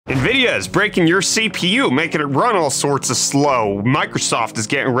NVIDIA is breaking your CPU, making it run all sorts of slow. Microsoft is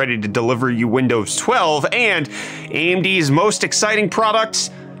getting ready to deliver you Windows 12, and AMD's most exciting product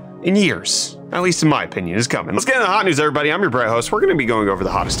in years, at least in my opinion, is coming. Let's get into the hot news, everybody. I'm your Brett host. We're going to be going over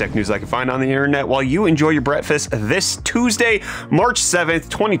the hottest tech news I can find on the internet while you enjoy your breakfast this Tuesday, March 7th,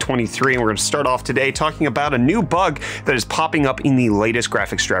 2023. And we're going to start off today talking about a new bug that is popping up in the latest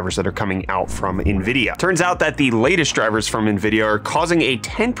graphics drivers that are coming out from NVIDIA. Turns out that the latest drivers from NVIDIA are causing a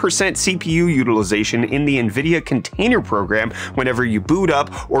 10% CPU utilization in the NVIDIA container program whenever you boot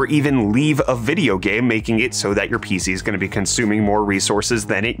up or even leave a video game, making it so that your PC is going to be consuming more resources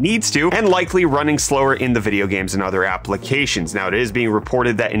than it needs to, and likely running slower in the video games and other applications. Now, it is being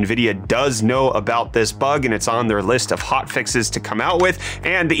reported that NVIDIA does know about this bug and it's on their list of hot fixes to come out with,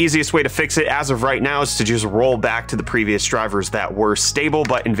 and the easiest way to fix it as of right now is to just roll back to the previous drivers that were stable,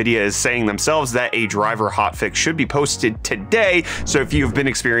 but NVIDIA is saying themselves that a driver hotfix should be posted today, so if you've been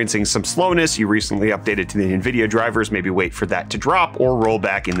experiencing some slowness, you recently updated to the NVIDIA drivers, maybe wait for that to drop or roll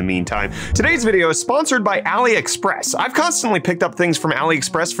back in the meantime. Today's video is sponsored by AliExpress. I've constantly picked up things from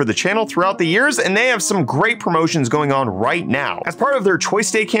AliExpress for the channel throughout the years, and they have some great promotions going on right now. As part of their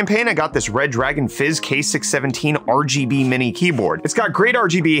Choice Day campaign, I got this Red Dragon Fizz K617 RGB mini keyboard. It's got great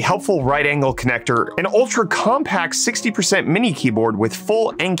RGB, helpful right angle connector, an ultra compact 60% mini keyboard with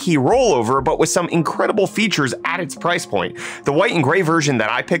full N key rollover, but with some incredible features at its price point. The white and gray version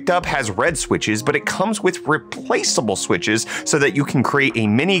that I picked up has red switches, but it comes with replaceable switches so that you can create a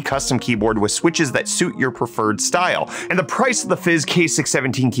mini custom keyboard with switches that suit your preferred style. And the price of the Fizz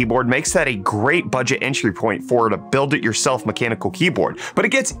K617 keyboard makes that a great budget entry point for a build-it-yourself mechanical keyboard. But it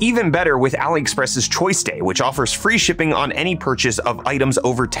gets even better with AliExpress's Choice Day, which offers free shipping on any purchase of items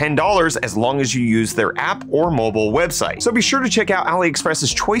over $10 as long as you use their app or mobile website. So be sure to check out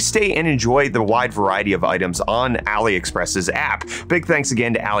AliExpress's Choice Day and enjoy the wide variety of items on AliExpress's app. Big thanks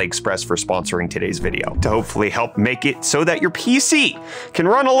again to AliExpress for sponsoring today's video, to hopefully help make it so that your PC can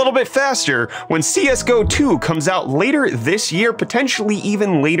run a little bit faster when CSGO 2 comes out later this year, potentially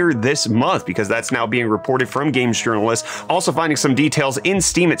even later this month, because that's now being reported from games journalists. Also finding some details in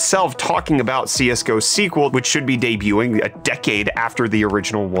Steam itself talking about CSGO sequel, which should be debuting a decade after the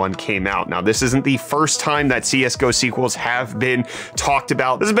original one came out. Now, this isn't the first time that CSGO sequels have been talked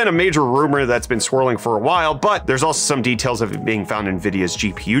about. This has been a major rumor that's been swirling for a while, but there's also some details of it being found in NVIDIA's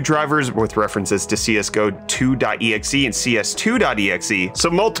GPU drivers with references to CSGO 2.exe and CS2.exe. So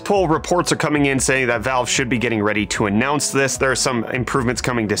multiple reports are coming in saying that Valve should be getting ready to announce this. There are some improvements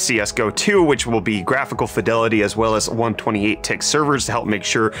coming to CSGO 2, which will be graphical fidelity as well as 128-tick servers to help make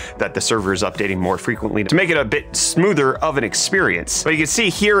sure that the server is updating more frequently to make it a bit smoother of an experience. But you can see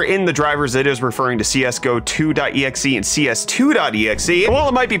here in the drivers it is referring to CSGO 2.exe and CS2.exe. And while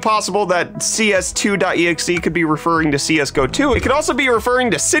it might be possible that CS2.exe could be referring to CSGO 2, it could also be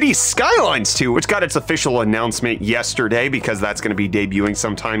referring to Cities Skylines 2, which got its official announcement yesterday because that's going to be debuting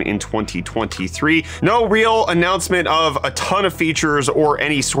sometime in 2023. No real announcement of a ton of features or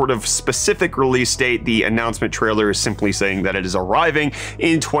any sort of specific release date. The announcement trailer is simply saying that it is arriving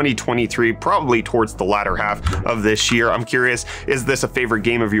in 2023, probably towards the latter half of this year. I'm curious, is this a favorite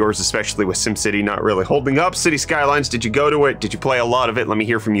game of yours, especially with SimCity not really holding up? City Skylines, did you go to it? Did you play a lot of it? Let me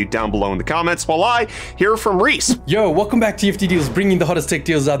hear from you down below in the comments while I hear from Reece. Yo, welcome back to TFT Deals, bringing the hottest tech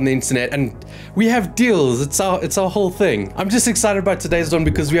deals out on the internet, and we have deals. It's our whole thing. I'm just excited about today's one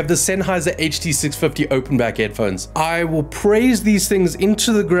because we have the Sennheiser HT650 open back headphones. I will praise these things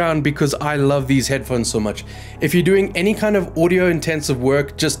into the ground because I love these headphones so much. If you're doing any kind of audio intensive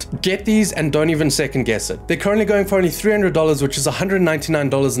work, just get these and don't even second guess it. They're currently going for only $300, which is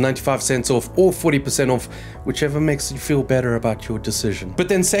 $199.95 off, or 40% off, whichever makes you feel better about your decision. But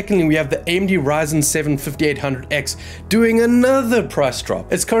then secondly, we have the AMD Ryzen 7 5800X doing another price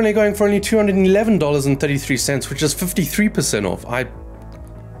drop. It's currently going for only $211.33, which is 53% off.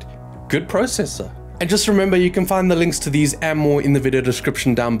 Good processor. And just remember, you can find the links to these and more in the video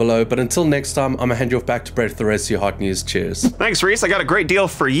description down below. But until next time, I'm gonna hand you off back to Brett for the rest of your hot news. Cheers. Thanks, Reece. I got a great deal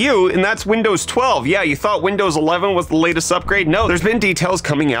for you, and that's Windows 12. Yeah, you thought Windows 11 was the latest upgrade? No, there's been details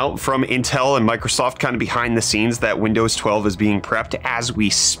coming out from Intel and Microsoft kind of behind the scenes that Windows 12 is being prepped as we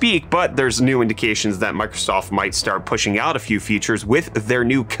speak, but there's new indications that Microsoft might start pushing out a few features with their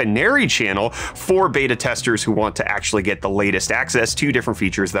new Canary channel for beta testers who want to actually get the latest access to different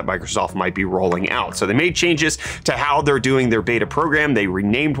features that Microsoft might be rolling out. out. So they made changes to how they're doing their beta program. They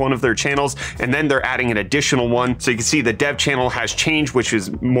renamed one of their channels, and then they're adding an additional one. So you can see the dev channel has changed, which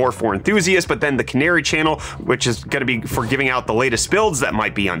is more for enthusiasts, but then the Canary channel, which is going to be for giving out the latest builds that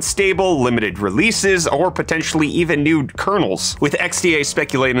might be unstable, limited releases, or potentially even new kernels. With XDA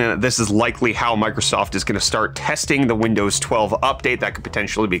speculating that this is likely how Microsoft is going to start testing the Windows 12 update that could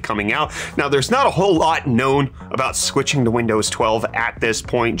potentially be coming out. Now, there's not a whole lot known about switching to Windows 12 at this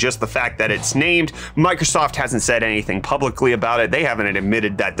point, just the fact that it's named. Microsoft hasn't said anything publicly about it. They haven't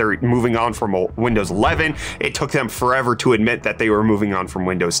admitted that they're moving on from Windows 11. It took them forever to admit that they were moving on from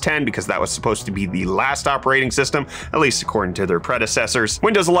Windows 10 because that was supposed to be the last operating system, at least according to their predecessors.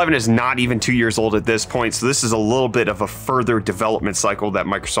 Windows 11 is not even 2 years old at this point, so this is a little bit of a further development cycle that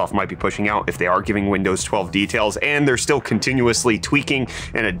Microsoft might be pushing out if they are giving Windows 12 details, and they're still continuously tweaking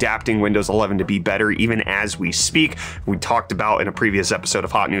and adapting Windows 11 to be better even as we speak. We talked about in a previous episode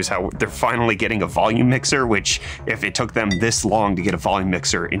of Hot News how they're finally getting a volume mixer, which if it took them this long to get a volume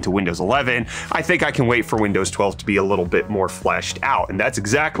mixer into Windows 11, I think I can wait for Windows 12 to be a little bit more fleshed out. And that's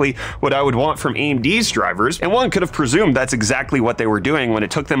exactly what I would want from AMD's drivers. And one could have presumed that's exactly what they were doing when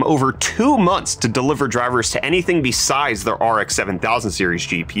it took them over 2 months to deliver drivers to anything besides their RX 7000 series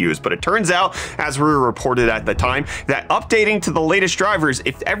GPUs. But it turns out, as we reported at the time, that updating to the latest drivers,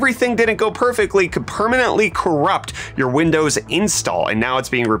 if everything didn't go perfectly, could permanently corrupt your Windows install. And now it's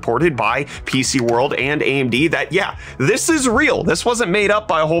being reported by PC World and AMD that, yeah, this is real. This wasn't made up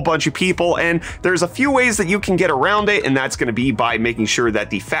by a whole bunch of people, and there's a few ways that you can get around it, and that's going to be by making sure that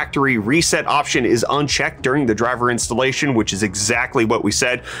the factory reset option is unchecked during the driver installation, which is exactly what we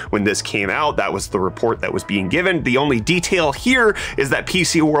said when this came out. That was the report that was being given. The only detail here is that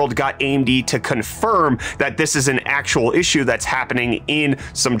PC World got AMD to confirm that this is an actual issue that's happening in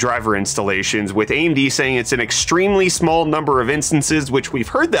some driver installations, with AMD saying it's an extremely small number of instances, which we've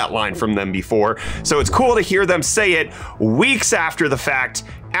heard that line from them before. So it's cool to hear them say it weeks after the fact,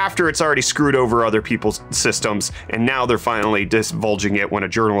 after it's already screwed over other people's systems, and now they're finally divulging it when a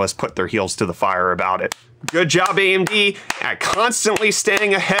journalist put their heels to the fire about it. Good job, AMD, at constantly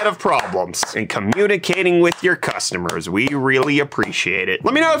staying ahead of problems and communicating with your customers. We really appreciate it.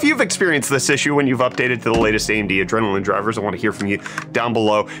 Let me know if you've experienced this issue when you've updated to the latest AMD Adrenalin drivers. I want to hear from you down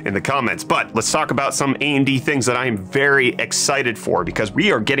below in the comments. But let's talk about some AMD things that I am very excited for, because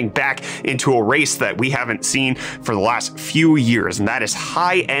we are getting back into a race that we haven't seen for the last few years, and that is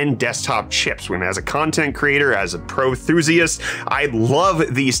high-end desktop chips. When, as a content creator, as a pro enthusiast, I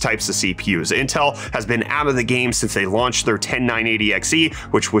love these types of CPUs. Intel has been out of the game since they launched their 10980XE,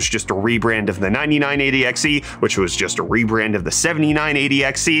 which was just a rebrand of the 9980XE, which was just a rebrand of the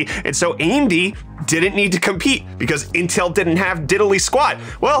 7980XE. And so AMD didn't need to compete because Intel didn't have diddly squat.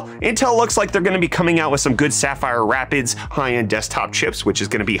 Well, Intel looks like they're going to be coming out with some good Sapphire Rapids high-end desktop chips, which is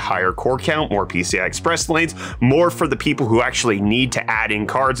going to be higher core count, more PCI Express lanes, more for the people who actually need to add in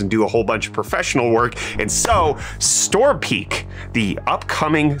cards and do a whole bunch of professional work. And so StorePeak, the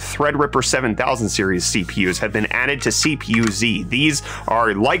upcoming Threadripper 7000 series CPUs, have been added to CPU-Z. These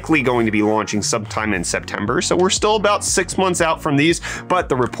are likely going to be launching sometime in September, so we're still about 6 months out from these, but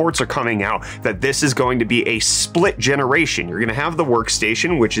the reports are coming out that this is going to be a split generation. You're going to have the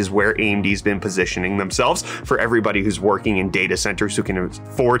workstation, which is where AMD's been positioning themselves for everybody who's working in data centers who can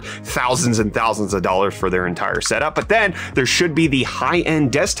afford thousands and thousands of dollars for their entire setup. But then there should be the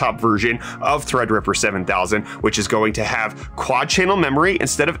high-end desktop version of Threadripper 7000, which is going to have quad-channel memory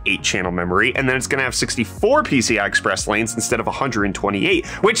instead of 8-channel memory, and then it's going to have 64 PCI Express lanes instead of 128,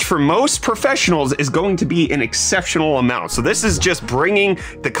 which for most professionals is going to be an exceptional amount. So this is just bringing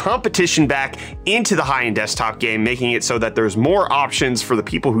the competition back into the high-end desktop game, making it so that there's more options for the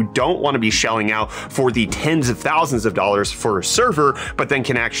people who don't want to be shelling out for the tens of thousands of dollars for a server, but then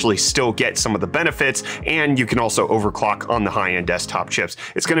can actually still get some of the benefits, and you can also overclock on the high-end desktop chips.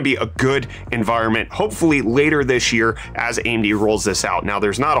 It's going to be a good environment, hopefully later this year as AMD rolls this out. Now,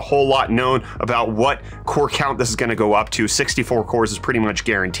 there's not a whole lot known about what core count this is going to go up to. 64 cores is pretty much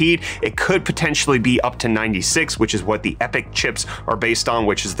guaranteed. It could potentially be up to 96, which is what the EPYC chips are based on,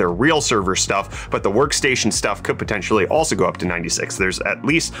 which is their real server stuff, but the workstation stuff could potentially also go up to 96. There's, at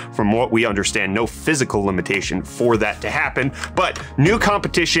least from what we understand, no physical limitation for that to happen, but new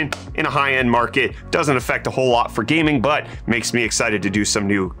competition in a high-end market doesn't affect a whole lot for gaming, but makes me excited to do some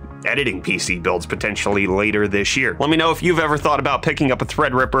new editing PC builds potentially later this year. Let me know if you've ever thought about picking up a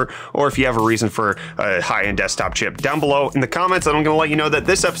Threadripper, or if you have a reason for a high-end desktop chip down below in the comments. And I'm going to let you know that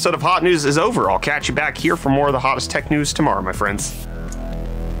this episode of Hot News is over. I'll catch you back here for more of the hottest tech news tomorrow, my friends.